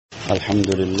الحمد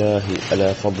لله على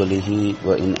فضله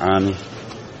وإنعامه.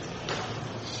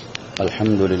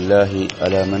 الحمد لله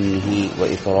على منه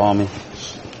وإكرامه.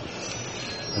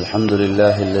 الحمد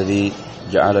لله الذي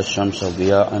جعل الشمس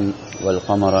ضياء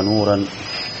والقمر نورا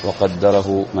وقدره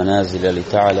منازل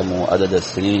لتعلموا عدد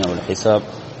السنين والحساب.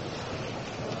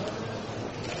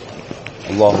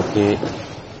 அல்லாஹுக்கே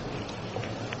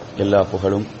எல்லா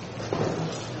புகழும்.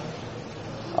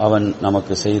 அவன்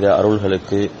நமக்கு செய்த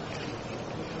அருள்களுக்கு,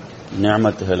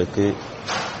 நிஅமத்துகளுக்கு,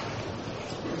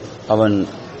 அவன்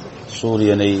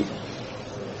சூரியனை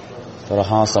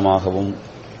பிரகாசமாகவும்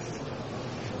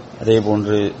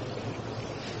அதேபோன்று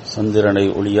சந்திரனை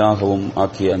ஒளியாகவும்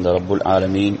ஆக்கிய அந்த ரப்புல்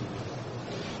ஆலமீன்,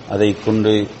 அதைக்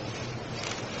கொண்டு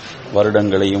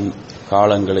வருடங்களையும்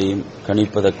காலங்களையும்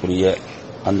கணிப்பதற்குரிய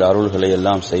அந்த அருள்களை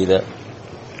எல்லாம் செய்த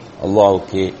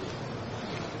அல்லாஹ்வுக்கே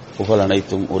புகழ்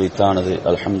அனைத்தும் உரித்தானது.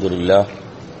 அல்ஹம்துலில்லாஹ்.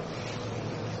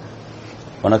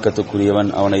 வணக்கத்துக்குரியவன்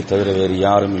அவனை தவிர வேறு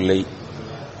யாரும் இல்லை.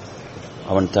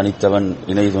 அவன் தனித்தவன்,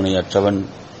 இணைதுணையற்றவன்.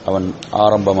 அவன்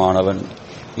ஆரம்பமானவன்,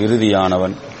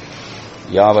 இறுதியானவன்,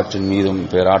 யாவற்றின் மீதும்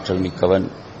பேராற்றல் மிக்கவன்.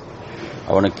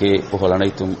 அவனுக்கே புகழ்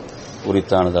அனைத்தும்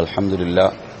உரித்தானது.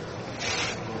 அல்ஹம்துலில்லாஹ்.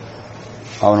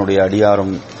 அவனுடைய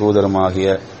அடியாரும் தூதருமாகிய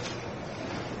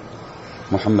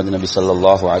முஹம்மது நபி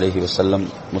ஸல்லல்லாஹு அலைஹி வஸல்லம்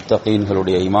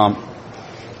முத்தகீன்களுடைய இமாம்,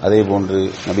 அதேபோன்று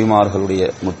நபிமார்களுடைய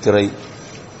முத்திரை,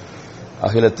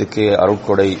 அகிலத்துக்கே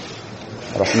அருட்கொடை,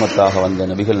 ரஹ்மத்தாக வந்த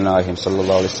நபிகள் நாயகம்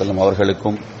ஸல்லல்லாஹு அலைஹி வஸல்லம்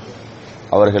அவர்களுக்கும்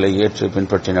அவர்களை ஏற்று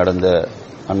பின்பற்றி நடந்த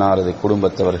அன்னாரது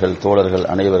குடும்பத்தவர்கள், தோழர்கள்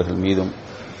அனைவர்கள் மீதும்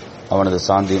அவனது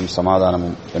சாந்தியும்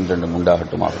சமாதானமும் என்றென்றும்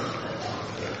உண்டாகட்டுமாக.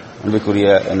 அன்பிற்குரிய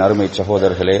என் அருமை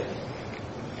சகோதரர்களே,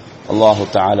 அல்லாஹு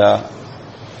தஆலா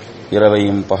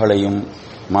இரவையும் பகலையும்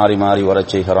மாறி மாறி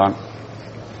வரச் செய்கிறான்.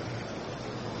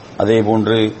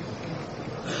 அதேபோன்று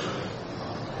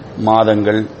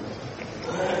மாதங்கள்,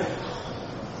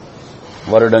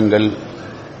 வருடங்கள்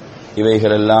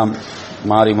இவைகளெல்லாம்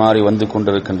மாறி மாறி வந்து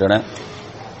கொண்டிருக்கின்றன.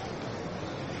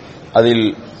 அதில்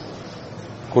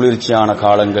குளிர்ச்சியான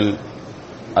காலங்கள்,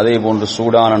 அதேபோன்று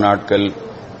சூடான நாட்கள்,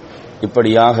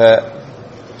 இப்படியாக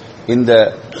இந்த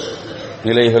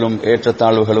நிலைகளும்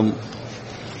ஏற்றத்தாழ்வுகளும்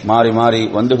மாறி மாறி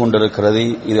வந்து கொண்டிருக்கிறது.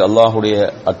 இது அல்லாஹுடைய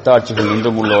அத்தாட்சிகள்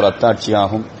இன்றும் உள்ள ஒரு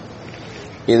அத்தாட்சியாகும்.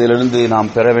 இதிலிருந்து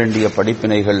நாம் பெற வேண்டிய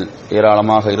படிப்பினைகள்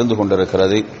ஏராளமாக இருந்து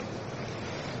கொண்டிருக்கிறது.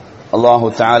 அல்லாஹு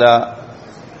தஆலா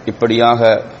இப்படியாக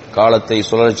காலத்தை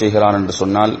சுழலச் செய்கிறான் என்று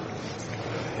சொன்னால்,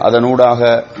 அதனூடாக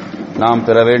நாம்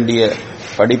பெற வேண்டிய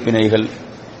படிப்பினைகள்,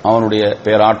 அவனுடைய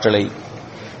பேராற்றலை,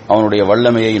 அவனுடைய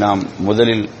வல்லமையை நாம்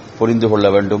முதலில் புரிந்து கொள்ள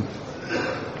வேண்டும்.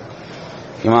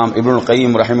 இமாம் இப்னுல்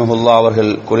கய்யிம் ரஹிமஹுல்லாஹ்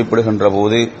அவர்கள் குறிப்பிடுகின்ற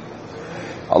போது,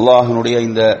 அல்லாஹ்வினுடைய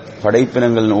இந்த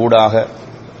படைப்பினங்களின் ஊடாக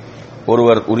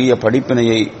ஒருவர் உரிய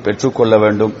படிப்பினையை பெற்றுக்கொள்ள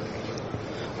வேண்டும்.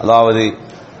 அதாவது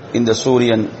இந்த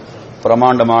சூரியன்,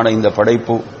 பிரமாண்டமான இந்த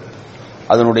படைப்பு,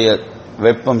 அதனுடைய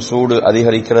வெப்பம், சூடு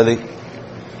அதிகரிக்கிறது.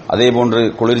 அதேபோன்று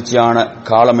குளிர்ச்சியான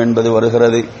காலம் என்பது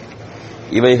வருகிறது.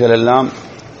 இவைகளெல்லாம்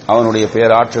அவனுடைய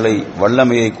பேராற்றலை,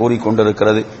 வல்லமையை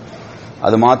கூறிக்கொண்டிருக்கிறது.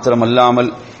 அது மாத்திரமல்லாமல்,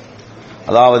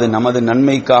 அதாவது நமது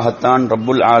நன்மைக்காகத்தான்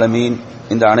ரப்புல் ஆலமீன்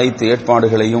இந்த அனைத்து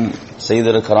ஏற்பாடுகளையும்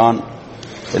செய்திருக்கிறான்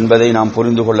என்பதை நாம்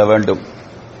புரிந்து கொள்ள வேண்டும்.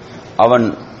 அவன்,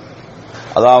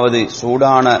 அதாவது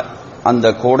சூடான அந்த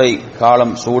கோடை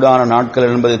காலம், சூடான நாட்கள்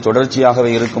என்பது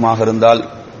தொடர்ச்சியாகவே இருக்குமாக இருந்தால்,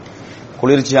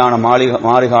 குளிர்ச்சியான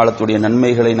மாரிகாலத்துடைய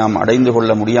நன்மைகளை நாம் அடைந்து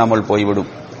கொள்ள முடியாமல் போய்விடும்.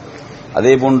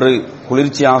 அதேபோன்று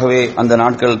குளிர்ச்சியாகவே அந்த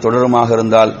நாட்கள் தொடருமாக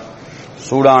இருந்தால்,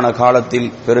 சூடான காலத்தில்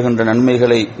பெறுகின்ற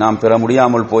நன்மைகளை நாம் பெற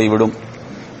முடியாமல் போய்விடும்.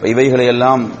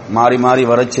 இவைகளையெல்லாம் மாறி மாறி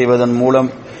வரச் செய்வதன் மூலம்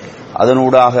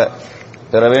அதனூடாக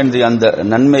பெற வேண்டிய அந்த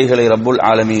நன்மைகளை ரப்புல்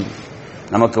ஆலமீன்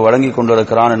நமக்கு வழங்கிக்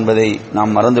கொண்டிருக்கிறான் என்பதை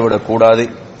நாம் மறந்துவிடக் கூடாது.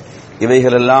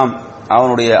 இவைகளெல்லாம்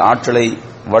அவனுடைய ஆற்றலை,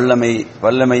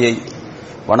 வல்லமையை,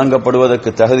 வணங்கப்படுவதற்கு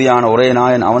தகுதியான ஒரே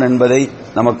நாயன் அவன் என்பதை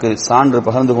நமக்கு சான்று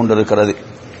பகர்ந்து கொண்டிருக்கிறது.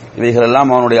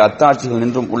 இவைகளெல்லாம் அவனுடைய அத்தாட்சிகள்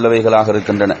நின்றும் உள்ளவைகளாக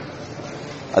இருக்கின்றன.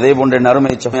 அதேபோன்ற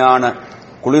நறுமை சுமையான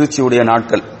குளிர்ச்சியுடைய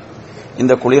நாட்கள்,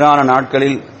 இந்த குளிரான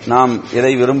நாட்களில் நாம்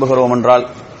எதை விரும்புகிறோம் என்றால்,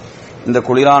 இந்த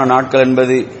குளிரான நாட்கள்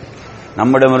என்பது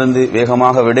நம்மிடமிருந்து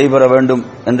வேகமாக விடைபெற வேண்டும்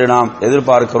என்று நாம்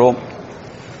எதிர்பார்க்கிறோம்.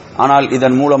 ஆனால்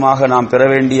இதன் மூலமாக நாம் பெற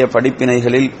வேண்டிய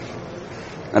படிப்பினைகளில்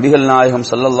நபிகள் நாயகம்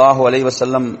ஸல்லல்லாஹு அலைஹி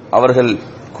வஸல்லம் அவர்கள்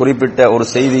குறிப்பிட்ட ஒரு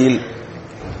செய்தியில்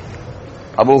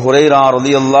அபூ ஹுரைரா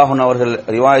ரலியல்லாஹு அன்ஹு அவர்கள்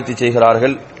ரிவாயத்து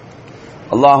செய்கிறார்கள்.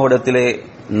 அல்லாஹ்விடத்திலே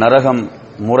நரகம்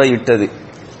முறையிட்டது.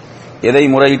 எதை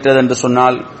முறையிட்டது என்று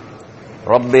சொன்னால்,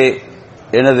 ரப்பே,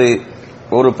 எனது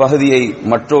ஒரு பகுதியை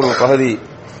மற்றொரு பகுதி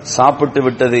சாப்பிட்டு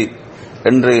விட்டது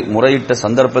என்று முறையிட்ட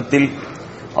சந்தர்ப்பத்தில்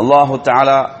அல்லாஹு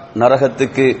தஆலா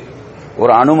நரகத்துக்கு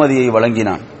ஒரு அனுமதியை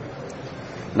வழங்கினான்.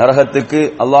 நரகத்துக்கு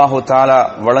அல்லாஹு தஆலா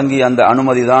வழங்கிய அந்த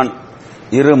அனுமதிதான்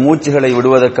இரு மூச்சுகளை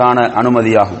விடுவதற்கான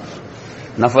அனுமதியாகும்.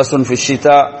 நஃபசுன் ஃபிஷ்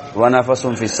ஷிதா வ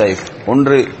நஃபசுன் ஃபிஸ் ஸைஃப்.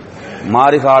 ஒன்று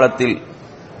மாரி காலத்தில்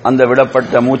அந்த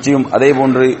விடப்பட்ட மூச்சையும்,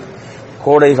 அதேபோன்று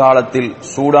கோடை காலத்தில்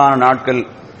சூடான நாட்கள்,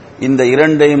 இந்த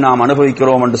இரண்டையும் நாம்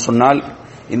அனுபவிக்கிறோம் என்று சொன்னால்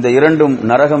இந்த இரண்டும்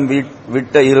நரகம்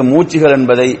விட்ட இரு மூச்சுகள்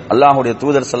என்பதை அல்லாஹ்வுடைய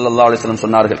தூதர் ஸல்லல்லாஹு அலைஹி வஸல்லம்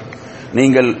சொன்னார்கள்.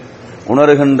 நீங்கள்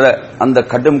உணர்கின்ற அந்த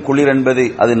கடும் குளிர் என்பது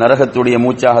அது நரகத்துடைய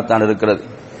மூச்சாகத்தான் இருக்கிறது.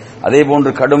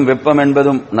 அதேபோன்று கடும் வெப்பம்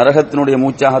என்பதும் நரகத்தினுடைய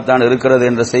மூச்சாகத்தான் இருக்கிறது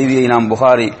என்ற செய்தியை நாம்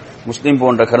புகாரி, முஸ்லிம்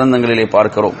போன்ற கிரந்தங்களிலே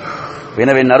பார்க்கிறோம்.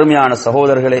 எனவே நறுமையான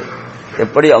சகோதரர்களே,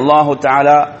 எப்படி அல்லாஹு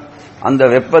தஆலா அந்த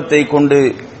வெப்பத்தை கொண்டு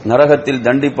நரகத்தில்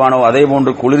தண்டிப்பானோ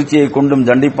அதேபோன்று குளிர்ச்சியை கொண்டும்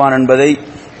தண்டிப்பான் என்பதை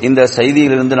இந்த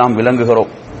செய்தியிலிருந்து நாம்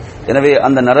விளங்குகிறோம். எனவே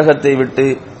அந்த நரகத்தை விட்டு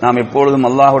நாம் எப்பொழுதும்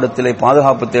அல்லாஹ்விடத்திலே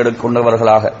பாதுகாப்பு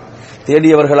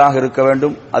தேடியவர்களாக இருக்க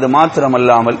வேண்டும். அது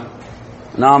மாத்திரமல்லாமல்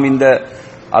நாம் இந்த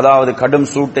கடும்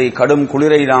சூட்டை, கடும்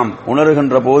குளிரை நாம்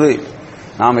உணர்கின்ற போது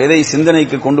நாம் எதை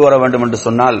சிந்தனைக்கு கொண்டு வர வேண்டும் என்று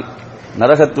சொன்னால்,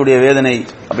 நரகத்துடைய வேதனை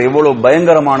அப்ப எவ்வளவு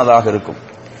பயங்கரமானதாக இருக்கும்.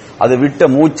 அது விட்ட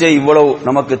மூச்சை இவ்வளவு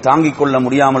நமக்கு தாங்கிக் கொள்ள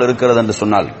முடியாமல் இருக்கிறது என்று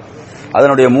சொன்னால்,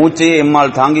 அதனுடைய மூச்சையே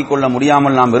எம்மால் தாங்கிக் கொள்ள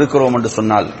முடியாமல் நாம் இருக்கிறோம் என்று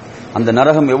சொன்னால், அந்த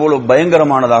நரகம் எவ்வளவு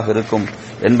பயங்கரமானதாக இருக்கும்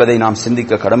என்பதை நாம்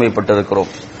சிந்திக்க கடமைப்பட்டிருக்கிறோம்.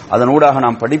 அதனூடாக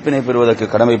நாம் படிப்பினை பெறுவதற்கு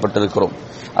கடமைப்பட்டிருக்கிறோம்.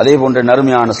 அதேபோன்ற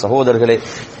நறுமையான சகோதரர்களே,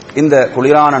 இந்த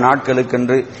குளிரான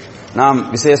நாட்களுக்கென்று நாம்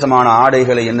விசேஷமான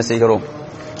ஆடைகளை என்ன செய்கிறோம்?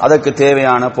 அதற்கு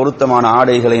தேவையான பொருத்தமான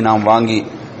ஆடைகளை நாம் வாங்கி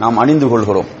நாம் அணிந்து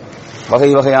கொள்கிறோம். வகை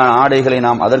வகையான ஆடைகளை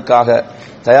நாம் அதற்காக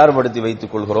தயார்படுத்தி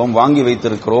வைத்துக் கொள்கிறோம், வாங்கி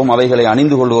வைத்திருக்கிறோம், அவைகளை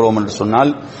அணிந்து கொள்கிறோம் என்று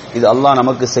சொன்னால் இது அல்லாஹ்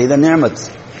நமக்கு செய்த நிஅமத்,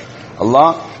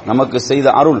 அல்லாஹ் நமக்கு செய்த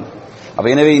அருள்.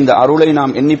 எனவே இந்த அருளை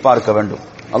நாம் எண்ணி பார்க்க வேண்டும்.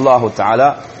 அல்லாஹு தஆலா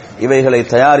இவைகளை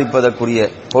தயாரிப்பதற்குரிய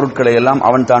பொருட்களை எல்லாம்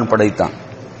அவன் தான் படைத்தான்.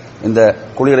 இந்த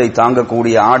குளிரை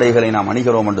தாங்கக்கூடிய ஆடைகளை நாம்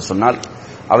அணிகிறோம் என்று சொன்னால்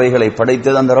அவைகளை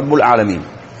படைத்தது அந்த ரப்புல் ஆலமீன்.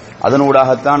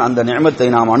 அதனூடாகத்தான் அந்த நிஅமத்தை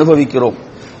நாம் அனுபவிக்கிறோம்.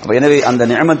 எனவே அந்த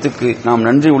நிஅமத்துக்கு நாம்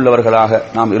நன்றி உள்ளவர்களாக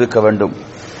நாம் இருக்க வேண்டும்.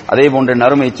 அதேபோன்ற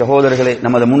நறுமை சகோதரர்களே,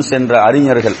 நமது முன் சென்ற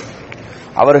அறிஞர்கள்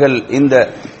அவர்கள் இந்த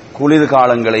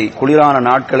குளிர்காலங்களை, குளிரான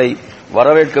நாட்களை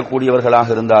வரவேற்கக்கூடியவர்களாக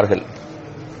இருந்தார்கள்.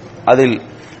 அதில்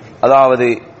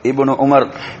இப்னு உமர்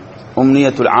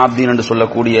உம்னியத்துல் ஆப்தீன் என்று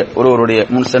சொல்லக்கூடிய ஒருவருடைய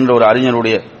முன் சென்ற ஒரு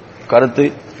அறிஞருடைய கருத்து,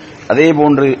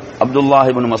 அதேபோன்று அப்துல்லாஹ்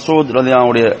இப்னு மஸ்ஊத் ரலியல்லாஹு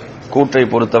அன்ஹுடைய கூற்றை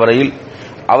பொறுத்தவரையில்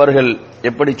அவர்கள்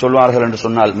எப்படி சொல்வார்கள் என்று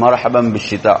சொன்னால், மர்ஹபம்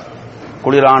பிஷ்ஷிதா,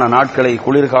 குளிரான நாட்களை,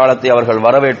 குளிர்காலத்தை அவர்கள்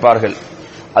வரவேற்பார்கள்.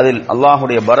 அதில்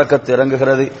அல்லாஹுடைய பரக்கத்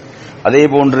இறங்குகிறது.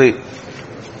 அதேபோன்று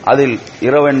அதில்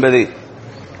இரவு என்பது,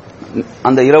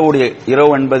 அந்த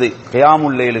இரவு என்பது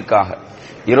கியாமுல் லைலுக்காக,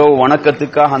 இரவு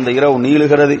வணக்கத்துக்காக அந்த இரவு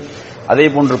நீளுகிறது.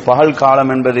 அதேபோன்று பகல்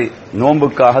காலம் என்பது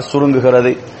நோன்புக்காக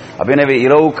சுருங்குகிறது. எனவே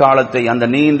இரவு காலத்தை, அந்த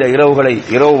நீண்ட இரவுகளை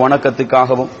இரவு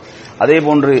வணக்கத்துக்காகவும்,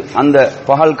 அதேபோன்று அந்த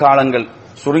பகல் காலங்கள்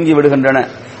சுருங்கி விடுகின்றன,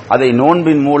 அதை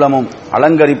நோன்பின் மூலமும்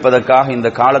அலங்கரிப்பதற்காக இந்த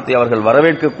காலத்தை அவர்கள்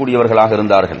வரவேற்கக்கூடியவர்களாக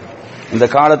இருந்தார்கள். இந்த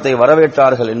காலத்தை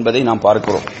வரவேற்றார்கள் என்பதை நாம்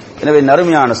பார்க்கிறோம். எனவே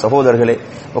நறுமையான சகோதரர்களே,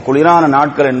 குளிரான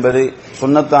நாட்கள் என்பது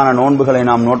சுன்னத்தான நோன்புகளை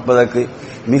நாம் நோட்பதற்கு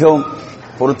மிகவும்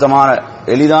பொருத்தமான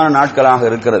எளிதான நாட்களாக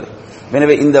இருக்கிறது.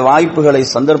 எனவே இந்த வாய்ப்புகளை,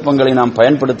 சந்தர்ப்பங்களை நாம்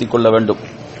பயன்படுத்திக் கொள்ள வேண்டும்.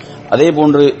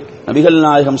 அதேபோன்று நபிகள்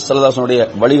நாயகம் ஸல்லல்லாஹு அலைஹி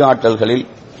வஸல்லம் வழிகாட்டல்களில்,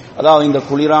 இந்த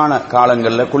குளிரான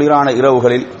காலங்களில், குளிரான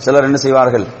இரவுகளில் சிலர் என்ன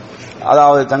செய்வார்கள்,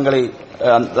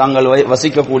 தாங்கள்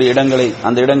வசிக்கக்கூடிய இடங்களை,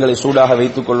 அந்த இடங்களை சூடாக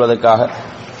வைத்துக் கொள்வதற்காக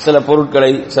சில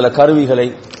பொருட்களை, சில கருவிகளை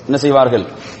என்ன செய்வார்கள்,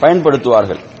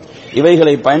 பயன்படுத்துவார்கள்.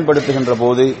 இவைகளை பயன்படுத்துகின்ற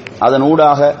போது அதன்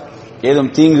ஊடாக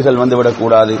ஏதும் தீங்குகள்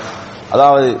வந்துவிடக்கூடாது,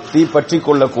 தீ பற்றிக்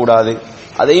கொள்ளக்கூடாது.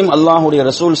 அதையும் அல்லாஹ்வுடைய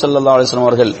ரசூல் ஸல்லல்லாஹு அலைஹி வஸல்லம்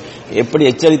அவர்கள் எப்படி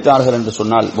எச்சரித்தார்கள் என்று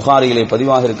சொன்னால், புகாரியிலே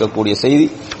பதிவாக இருக்கக்கூடிய செய்தி,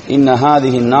 இன்ன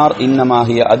ஹாதிஹின் நார் இன்னமா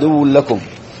ஹிய அதுவுல் லக்கும்,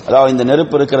 இந்த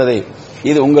நெருப்பு இருக்கிறதே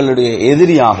இது உங்களுடைய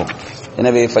எதிரியாகும்.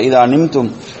 எனவே ஃபைதா நிம்தும்,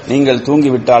 நீங்கள்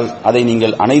தூங்கிவிட்டால் அதை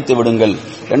நீங்கள் அணைத்து விடுங்கள்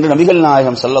என்று நபிகள்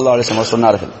நாயகம் ஸல்லல்லாஹு அலைஹி வஸல்லம்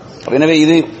சொன்னார்கள். எனவே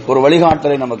இது ஒரு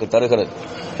வழிகாட்டலை நமக்கு தருகிறது.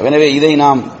 எனவே இதை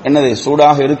நாம்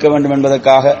சூடாக இருக்க வேண்டும்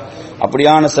என்பதற்காக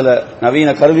அப்படியான சில நவீன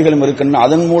கருவிகளும் இருக்கின்றன.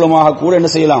 அதன் மூலமாக கூட என்ன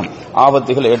செய்யலாம்,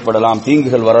 ஆபத்துகள் ஏற்படலாம்,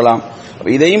 தீங்குகள் வரலாம்.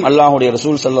 இதையும் அல்லாஹ்வுடைய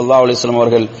ரசூல் ஸல்லல்லாஹு அலைஹி வஸல்லம்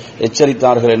அவர்கள்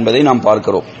எச்சரித்தார்கள் என்பதை நாம்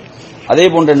பார்க்கிறோம். அதே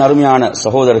போன்ற நறுமையான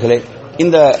சகோதரர்களே,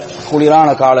 இந்த குளிரான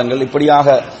காலங்கள்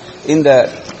இப்படியாக இந்த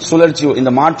சுழற்சி,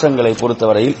 இந்த மாற்றங்களை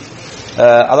பொறுத்தவரையில்,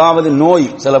 நோய்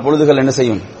சில பொழுதுகள் என்ன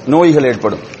செய்யும், நோய்கள்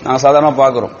ஏற்படும். நாங்கள் சாதாரணமாக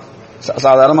பார்க்கிறோம்,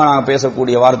 சாதாரணமாக நாங்கள்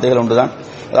பேசக்கூடிய வார்த்தைகள் ஒன்றுதான்.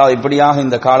 இப்படியாக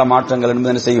இந்த கால மாற்றங்கள்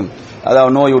என்பது என்ன செய்யும்,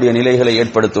 நோயுடைய நிலைகளை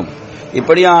ஏற்படுத்தும்.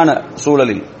 இப்படியான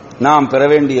சூழலில் நாம் பெற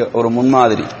வேண்டிய ஒரு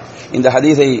முன்மாதிரி, இந்த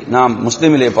ஹதீஸை நாம்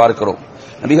முஸ்லிமிலே பார்க்கிறோம்.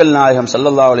 நபிகள் நாயகம்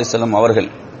ஸல்லல்லாஹு அலைஹி வஸல்லம் அவர்கள்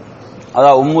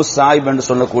அதாவது உம்மு சாயிப் என்று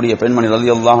சொல்லக்கூடிய பெண்மணி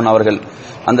ரலியல்லாஹு அன்ஹா அவர்கள்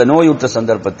அந்த நோயுற்ற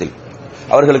சந்தர்ப்பத்தில்,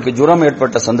 அவர்களுக்கு ஜுரம்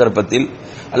ஏற்பட்ட சந்தர்ப்பத்தில்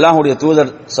அல்லாஹ்வுடைய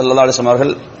தூதர் ஸல்லல்லாஹு அலைஹி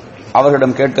வஸல்லம்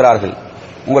அவர்களிடம் கேட்கிறார்கள்,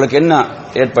 உங்களுக்கு என்ன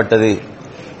ஏற்பட்டது,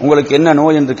 உங்களுக்கு என்ன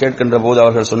நோய் என்று கேட்கின்ற போது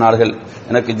அவர்கள் சொன்னார்கள்,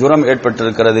 எனக்கு ஜுரம்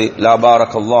ஏற்பட்டிருக்கிறது, லா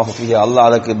பாரக்கல்லாஹு ஃபீஹி, அல்லாஹ்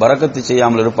அதற்கு பரக்கத்து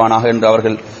செய்யாமல் இருப்பானாக என்று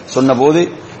அவர்கள் சொன்னபோது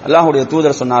அல்லாஹ்வுடைய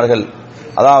தூதர் சொன்னார்கள்,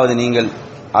 அதாவது நீங்கள்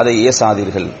அதை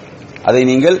ஏசாதீர்கள், அதை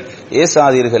நீங்கள்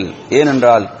ஏசாதீர்கள்.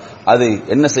 ஏனென்றால் அது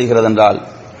என்ன செய்கிறது என்றால்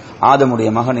ஆதமுடைய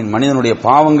மனிதனுடைய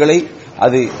பாவங்களை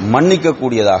அது மன்னிக்க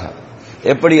கூடியதாக,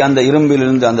 எப்படி அந்த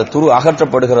இரும்பிலிருந்து அந்த துரு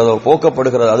அகற்றப்படுகிறதோ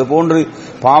போக்கப்படுகிறதோ அதுபோன்று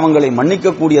பாவங்களை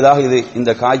மன்னிக்க கூடியதாக இது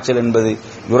இந்த காய்ச்சல் என்பது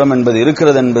ஜுரம் என்பது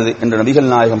இருக்கிறது என்பது என்று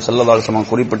நபிகள் நாயகம் ஸல்லல்லாஹு அலைஹி வஸல்லம்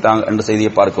குறிப்பிட்டாங்க என்ற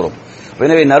செய்தியை பார்க்கிறோம்.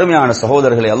 எனவே நறுமையான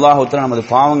சகோதரர்களை, அல்லாஹ் தஆலா நமது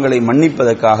பாவங்களை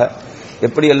மன்னிப்பதற்காக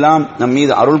எப்படியெல்லாம் நம்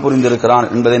மீது அருள் புரிந்திருக்கிறான்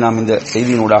என்பதை நாம் இந்த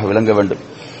செய்தியினூடாக விளங்க வேண்டும்.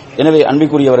 எனவே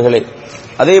அன்பிற்குரியவர்களே,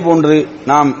 அதே போன்று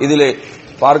நாம் இதிலே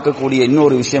பார்க்கக்கூடிய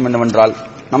இன்னொரு விஷயம் என்னவென்றால்,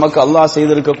 நமக்கு அல்லாஹ்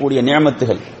செய்திருக்கக்கூடிய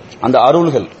நியமத்துகள், அந்த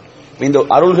அருள்கள், இந்த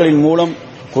அருள்களின் மூலம்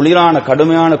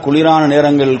கடுமையான குளிரான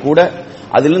நேரங்களில் கூட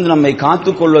அதிலிருந்து நம்மை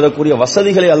காத்துக் கொள்வதற்குரிய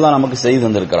வசதிகளை அல்லாஹ் நமக்கு செய்து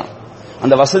தந்திருக்கிறான்.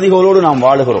 அந்த வசதிகளோடு நாம்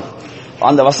வாழுகிறோம்.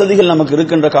 அந்த வசதிகள் நமக்கு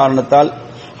இருக்கின்ற காரணத்தால்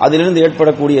அதிலிருந்து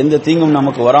ஏற்படக்கூடிய எந்த தீங்கும்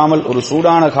நமக்கு வராமல் ஒரு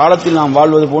சூடான காலத்தில் நாம்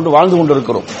வாழ்வது போன்று வாழ்ந்து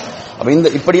கொண்டிருக்கிறோம்.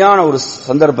 அப்ப இப்படியான ஒரு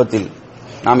சந்தர்ப்பத்தில்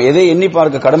நாம் எதை எண்ணி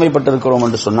பார்க்க கடமைப்பட்டிருக்கிறோம்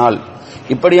என்று சொன்னால்,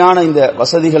 இப்படியான இந்த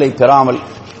வசதிகளை பெறாமல்,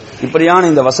 இப்படியான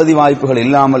இந்த வசதி வாய்ப்புகள்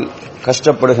இல்லாமல்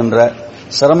கஷ்டப்படுகின்ற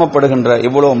சிரமப்படுகின்ற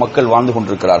எவ்வளவு மக்கள் வாழ்ந்து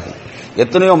கொண்டிருக்கிறார்கள்,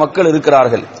 எத்தனையோ மக்கள்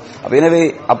இருக்கிறார்கள். எனவே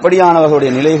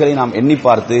அப்படியானவர்களுடைய நிலைகளை நாம் எண்ணி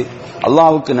பார்த்து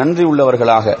அல்லாஹ்வுக்கு நன்றி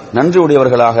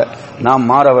உடையவர்களாக நாம்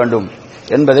மாற வேண்டும்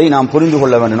என்பதை நாம் புரிந்து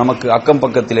கொள்ள வேண்டும். நமக்கு அக்கம்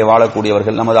பக்கத்திலே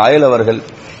வாழக்கூடியவர்கள், நமது அயலவர்கள்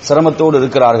சிரமத்தோடு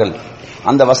இருக்கிறார்கள்,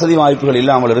 அந்த வசதி வாய்ப்புகள்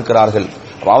இல்லாமல் இருக்கிறார்கள்.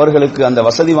 அவர்களுக்கு அந்த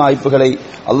வசதி வாய்ப்புகளை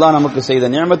அல்லாஹ் நமக்கு செய்த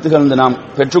நியமத்துகள் நாம்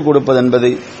பெற்றுக் கொடுப்பது என்பது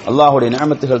அல்லாஹ்வுடைய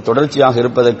நியமத்துகள் தொடர்ச்சியாக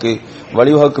இருப்பதற்கு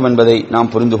வழிவகுக்கும் என்பதை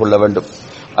நாம் புரிந்து கொள்ள வேண்டும்.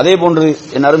 அதே போன்று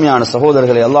என் அருமையான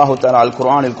சகோதரர்களை, அல்லாஹ் தஆலா அல்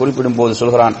குர்ஆனில் குறிப்பிடும் போது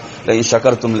சொல்கிறான், லஇன்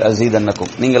ஷகர்தும்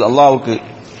லஅஸீதன்னக்கும், நீங்கள் அல்லாஹ்வுக்கு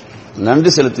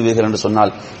நன்றி செலுத்துவீர்கள் என்று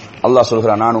சொன்னால் அல்லாஹ்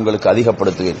சொல்கிறான், நான் உங்களுக்கு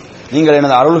அதிகப்படுத்துவேன். நீங்கள்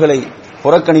எனது அருள்களை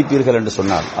புறக்கணிப்பீர்கள் என்று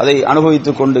சொன்னால், அதை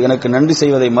அனுபவித்துக் கொண்டு எனக்கு நன்றி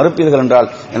செய்வதை மறுப்பீர்கள் என்றால்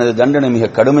எனது தண்டனை மிக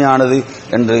கடுமையானது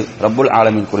என்று ரப்புல்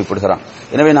ஆலமீன் குறிப்பிடுகிறான்.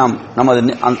 எனவே நாம் நமது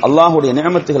அல்லாஹ்வுடைய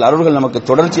நியமத்துகள் அருள்கள் நமக்கு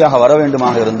தொடர்ச்சியாக வர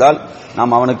வேண்டுமாக இருந்தால்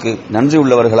நாம் அவனுக்கு நன்றி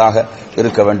உள்ளவர்களாக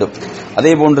இருக்க வேண்டும்.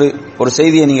 அதே போன்று ஒரு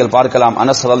செய்தியை நீங்கள் பார்க்கலாம்.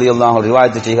 அனஸ் ரலியல்லாஹு அன்ஹு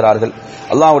ரிவாயத் செய்கிறார்கள்,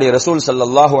 அல்லாஹ்வுடைய ரசூல்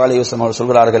ஸல்லல்லாஹு அலைஹி வஸல்லம் அவர்கள்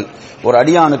சொல்கிறார்கள், ஒரு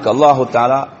அடியானுக்கு அல்லாஹ்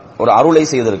தஆலா ஒரு அருளை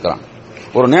செய்திருக்கிறான்,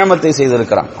 ஒரு நியமத்தை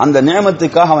செய்திருக்கிறான். அந்த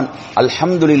நியமத்துக்காக அவன்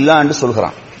அல்ஹம்துலில்லாஹ் என்று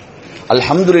சொல்கிறான்.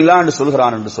 அல்ஹம்துலில்லாஹ் என்று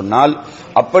சொல்கிறான் என்று சொன்னால்,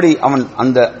 அப்படி அவன்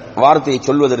அந்த வார்த்தையை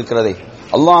சொல்வது இருக்கிறதே,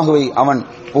 அல்லாஹுவை அவன்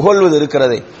புகழ்வது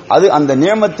இருக்கிறதே, அது அந்த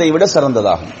நியமத்தை விட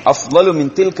சிறந்ததாகும். அஃலலு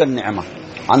மின் தில்கன் நிஅமா,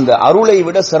 அந்த அருளை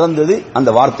விட சிறந்தது அந்த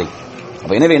வார்த்தை.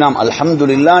 எனவே நாம்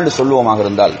அல்ஹம்துலில்லாஹ் என்று சொல்லுவோமாக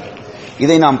இருந்தால்,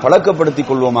 இதை நாம் பழக்கப்படுத்திக்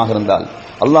கொள்வோமாக இருந்தால்,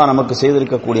 அல்லாஹ் நமக்கு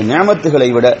செய்திருக்கக்கூடிய நியமத்துகளை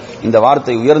விட இந்த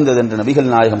வார்த்தை உயர்ந்தது என்று நபிகள்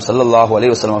நாயகம் ஸல்லல்லாஹு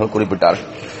அலைஹி வஸல்லம் அவர்கள் குறிப்பிட்டார்கள்.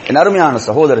 என் அருமையான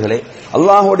சகோதரர்களே,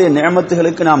 அல்லாஹ்வுடைய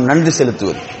நியமத்துகளுக்கு நாம் நன்றி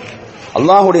செலுத்துவது,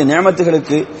 அல்லாஹ்வுடைய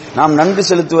நியமத்துகளுக்கு நாம் நன்றி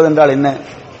செலுத்துவது என்றால் என்ன?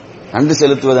 நன்றி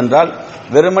செலுத்துவதென்றால்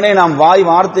வெறுமனே நாம் வாய்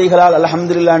வார்த்தைகளால்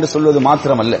அல்ஹம்துலில்லாஹ் என்று சொல்வது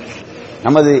மாத்திரமல்ல,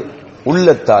 நமது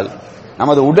உள்ளத்தால்,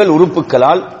 நமது உடல்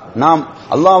உறுப்புகளால் நாம்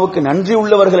அல்லாஹ்வுக்கு நன்றி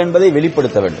உள்ளவர்கள் என்பதை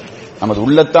வெளிப்படுத்த வேண்டும். நமது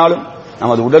உள்ளத்தாலும்,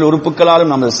 நமது உடல்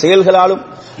உறுப்புகளாலும், நமது செயல்களாலும்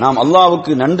நாம்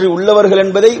அல்லாஹ்வுக்கு நன்றி உள்ளவர்கள்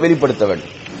என்பதை வெளிப்படுத்த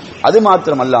வேண்டும். அது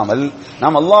மாத்திரமல்லாமல்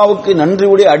நாம் அல்லாஹ்வுக்கு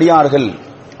நன்றியுடைய அடியார்கள்,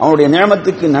 அவனுடைய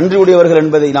நியமத்துக்கு நன்றி உடையவர்கள்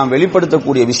என்பதை நாம்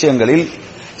வெளிப்படுத்தக்கூடிய விஷயங்களில்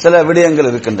சில விடயங்கள்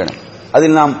இருக்கின்றன.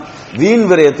 அதில் நாம் வீண்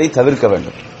விரயத்தை தவிர்க்க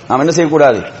வேண்டும். நாம் என்ன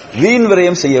செய்யக்கூடாது? வீண்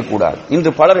விரயம் செய்யக்கூடாது.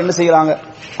 இன்று பலர் என்ன செய்யறாங்க?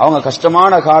 அவங்க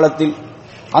கஷ்டமான காலத்தில்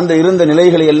அந்த இருந்த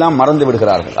நிலைகளை எல்லாம் மறந்து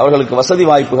விடுகிறார்கள். அவர்களுக்கு வசதி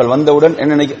வாய்ப்புகள் வந்தவுடன்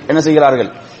என்ன செய்கிறார்கள்?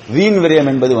 வீண் விரயம்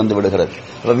என்பது வந்து விடுகிறது.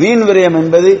 வீண் விரயம்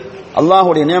என்பது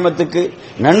அல்லாஹ்வுடைய நியமத்துக்கு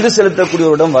நன்றி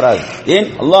செலுத்தக்கூடியவரிடம் வராது. ஏன்?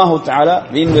 அல்லாஹ் தஆலா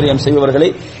வீண் விரயம் செய்பவர்களை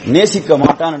நேசிக்க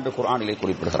மாட்டான் என்று குர்ஆனிலே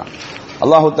குறிப்பிடுகிறான்.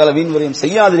 அல்லாஹ் தஆலா வீண் விரயம்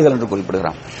செய்யாதீர்கள் என்று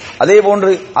குறிப்பிடுகிறான். அதே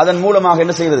போன்று அதன் மூலமாக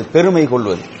என்ன செய்கிறது? பெருமை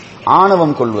கொள்வது,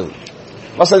 ஆணவம் கொள்வது,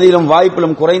 வசதியிலும்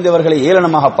வாய்ப்பிலும் குறைந்தவர்களை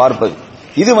ஏளனமாக பார்ப்பது,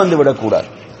 இது வந்துவிடக்கூடாது.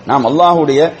 நாம்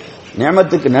அல்லாஹ்வுடைய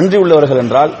நியமத்துக்கு நன்றி உள்ளவர்கள்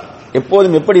என்றால்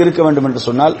எப்போதும் எப்படி இருக்க வேண்டும் என்று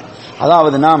சொன்னால்,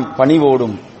 அதாவது நாம்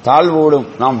பணிவோடும் தாழ்வோடும்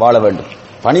நாம் வாழ வேண்டும்.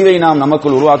 பணிவை நாம்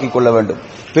நமக்குள் உருவாக்கிக் கொள்ள வேண்டும்.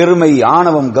 பெருமை,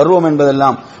 ஆணவம், கர்வம்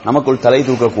என்பதெல்லாம் நமக்குள் தலை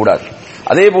தூக்கக்கூடாது.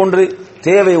 அதே போன்று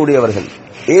தேவையுடையவர்கள்,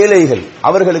 ஏழைகள்,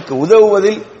 அவர்களுக்கு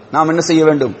உதவுவதில் நாம் என்ன செய்ய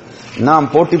வேண்டும்? நாம்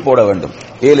போட்டி போட வேண்டும்.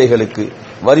 ஏழைகளுக்கு,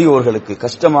 வறியோர்களுக்கு,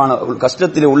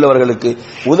 கஷ்டத்திலே உள்ளவர்களுக்கு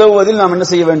உதவுவதில் நாம் என்ன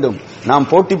செய்ய வேண்டும்? நாம்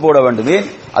போட்டி போட வேண்டும். ஏன்?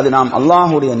 அது நாம்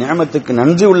அல்லாஹ்வுடைய நிஅமத்துக்கு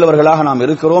நன்றி உள்ளவர்களாக நாம்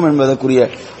இருக்கிறோம் என்பதற்குரிய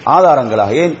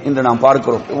ஆதாரங்களாக. ஏன் இன்று நாம்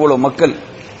பார்க்கிறோம், இவ்வளவு மக்கள்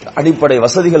அடிப்படை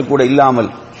வசதிகள் கூட இல்லாமல்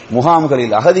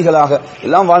முகாம்களில் அகதிகளாக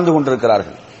எல்லாம் வாழ்ந்து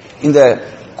கொண்டிருக்கிறார்கள். இந்த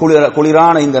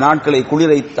குளிரான இந்த நாட்களை,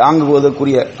 குளிரை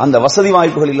தாங்குவதற்குரிய அந்த வசதி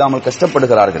வாய்ப்புகள் இல்லாமல்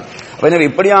கஷ்டப்படுகிறார்கள். எனவே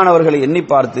இப்படியானவர்களை எண்ணி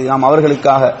பார்த்து நாம்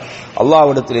அவர்களுக்காக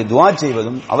அல்லாஹ்விடத்திலே துஆ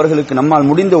செய்வதும், அவர்களுக்கு நம்மால்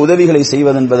முடிந்த உதவிகளை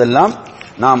செய்வது என்பதெல்லாம்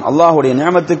நாம் அல்லாஹ்வுடைய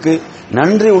நிஅமத்துக்கு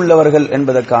நன்றி உள்ளவர்கள்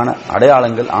என்பதற்கான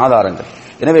அடையாளங்கள், ஆதாரங்கள்.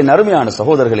 எனவே நறுமையான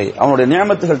சகோதரர்களே, அவனுடைய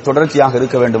நிஅமத்துகள் தொடர்ச்சியாக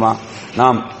இருக்க வேண்டுமா?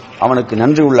 நாம் அவனுக்கு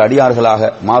நன்றி உள்ள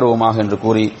அடியார்களாக மாறுவோமாக என்று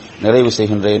கூறி நிறைவு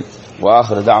செய்கின்றேன்.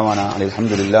 வாஹிரு தஅவானா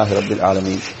அல்ஹம்துலில்லாஹி ரப்பில்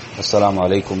ஆலமீன். அஸ்ஸலாமு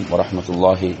அலைக்கும்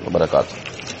வரஹ்மத்துல்லாஹி வபரகாத்துஹு.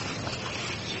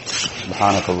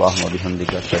 சுப்ஹானக்கல்லாஹும்ம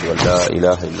வபிஹம்திக அஷ்ஹது அன் லா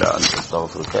இலாஹா இல்லா அன்த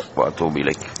அஸ்தக்ஃபிருக வ அத்தூபு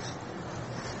இலைக்.